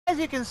As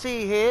you can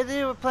see here,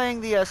 they were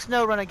playing the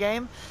SnowRunner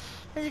game.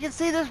 As you can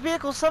see, this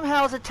vehicle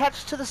somehow is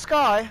attached to the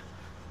sky.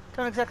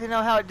 Don't exactly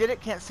know how it did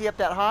it, can't see up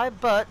that high,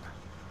 but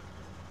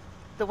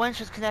the winch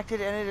is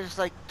connected and it is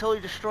like totally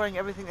destroying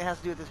everything that has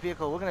to do with this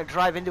vehicle. We're going to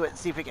drive into it and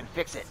see if we can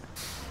fix it.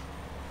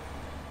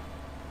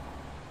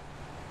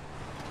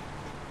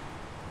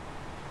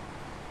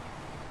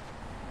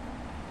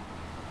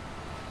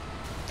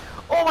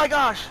 Oh my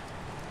gosh!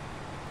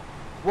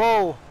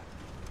 Whoa!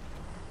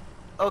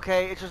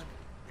 Okay, it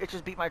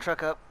just beat my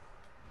truck up.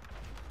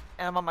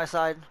 And I'm on my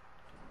side.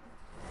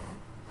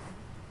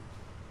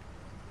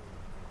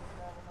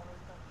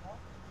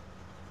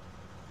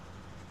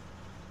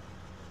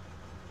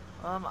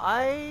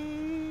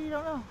 I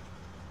don't know.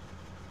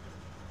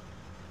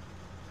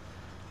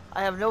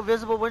 I have no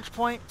visible winch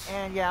point,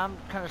 and yeah, I'm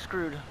kind of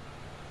screwed.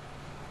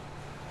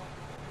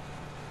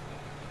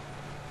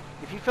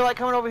 If you feel like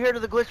coming over here to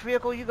the glitch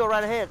vehicle, you go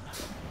right ahead.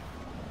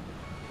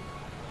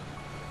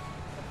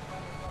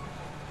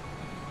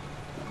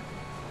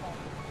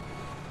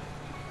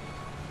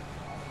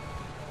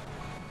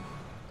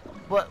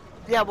 But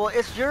yeah, well,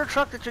 it's your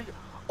truck that you.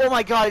 Oh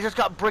my God! It just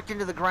got bricked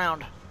into the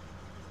ground.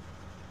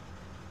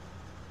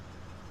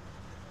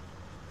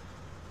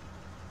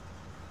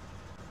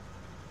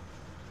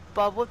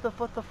 Bob, what the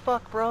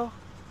fuck, bro?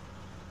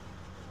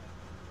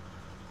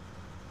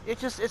 It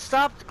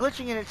stopped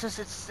glitching and it's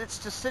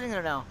just sitting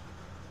there now.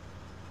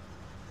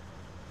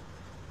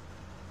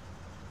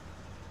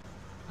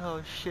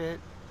 Oh shit.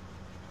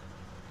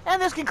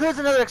 And this concludes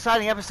another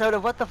exciting episode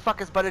of What the Fuck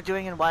is Butter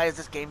Doing and Why is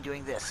this game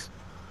doing this?